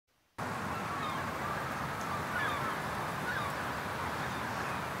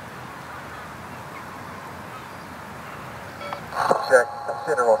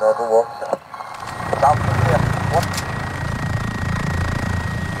considerable noble workshop. Stop the ship. What?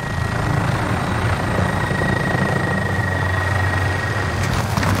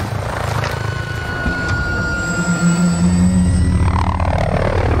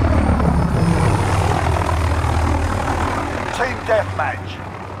 Team deathmatch.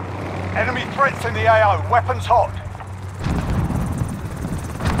 Enemy threats in the AO. Weapons hot.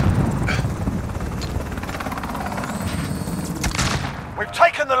 We've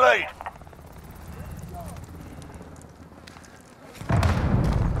taken the lead.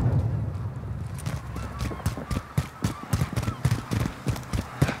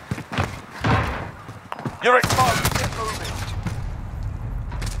 You're exposed. Get moving.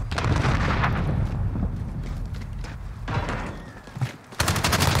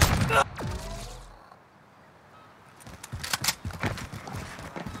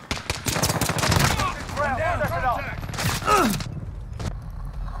 Step it up.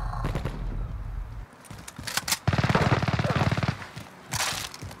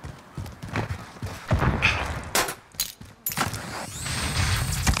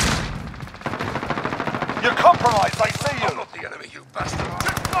 You're compromised, I see you! I'm not the enemy, you bastard!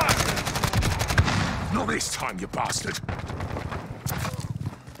 Take fire! Not this time, you bastard!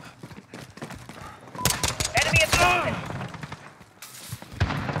 Enemy advancing!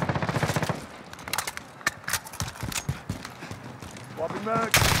 Bobby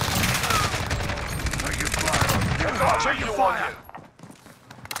Merck. Take fire! Take your fire!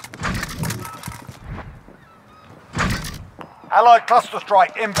 Allied cluster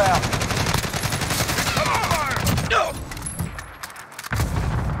strike inbound. No!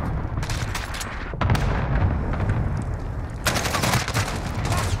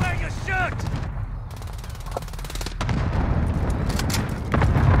 Where you shoot!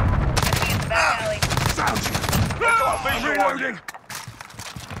 Enemy in the back alley. Found you! I'm reloading!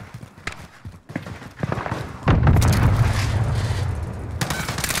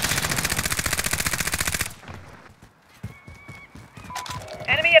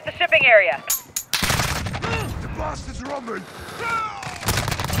 Enemy at the shipping area. The bastards are on me!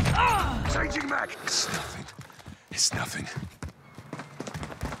 Changing mag! It's nothing. It's nothing.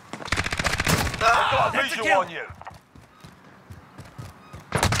 I've got a visual on you.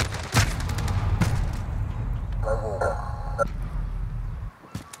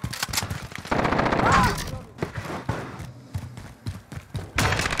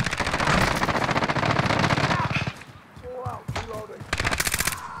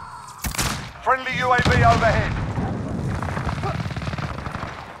 Friendly UAV overhead.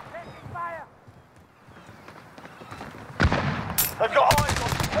 They've got eyes on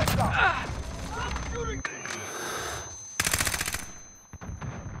you. Heads up.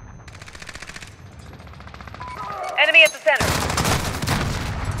 Enemy at the center.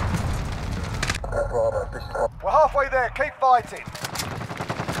 We're halfway there. Keep fighting.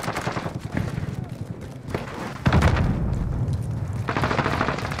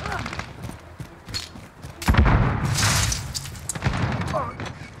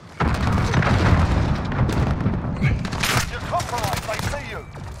 You're compromised. They see you.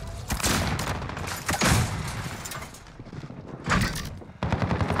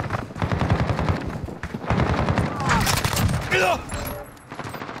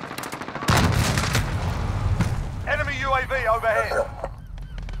 Enemy UAV overhead.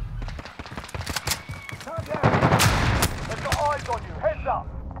 They've got eyes on you. Heads up.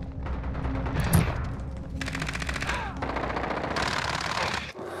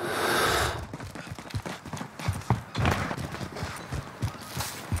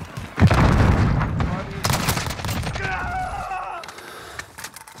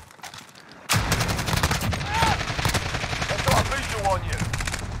 They've got a visual on you.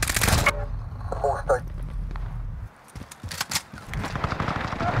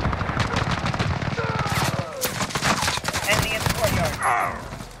 Enemy in the courtyard.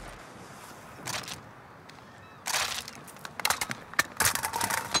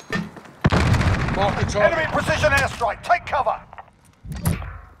 Enemy precision airstrike. Take cover.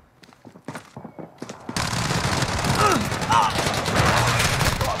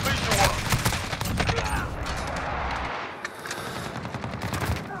 Got a visual on you.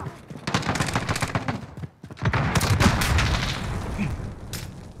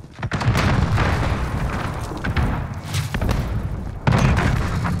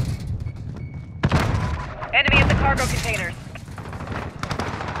 Enemy at the cargo containers.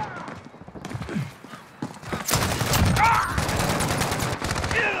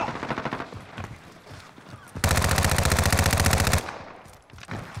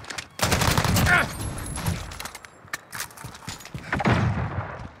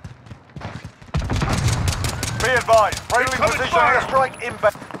 strike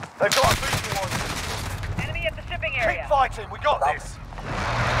inbound. They've got a visual on you. Enemy at the shipping Keep area. fighting, we got this.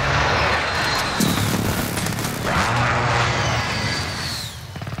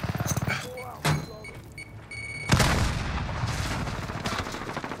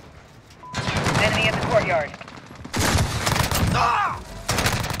 Enemy in the courtyard.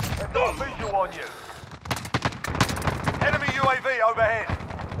 They've got a visual on you. Enemy UAV overhead.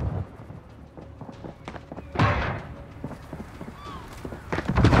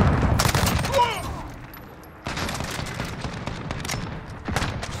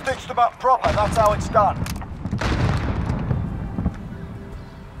 Stitched them up proper, that's how it's done.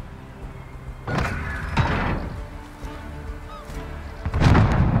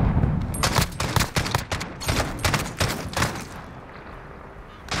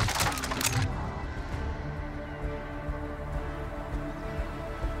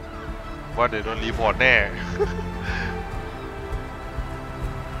 What they don't report แน่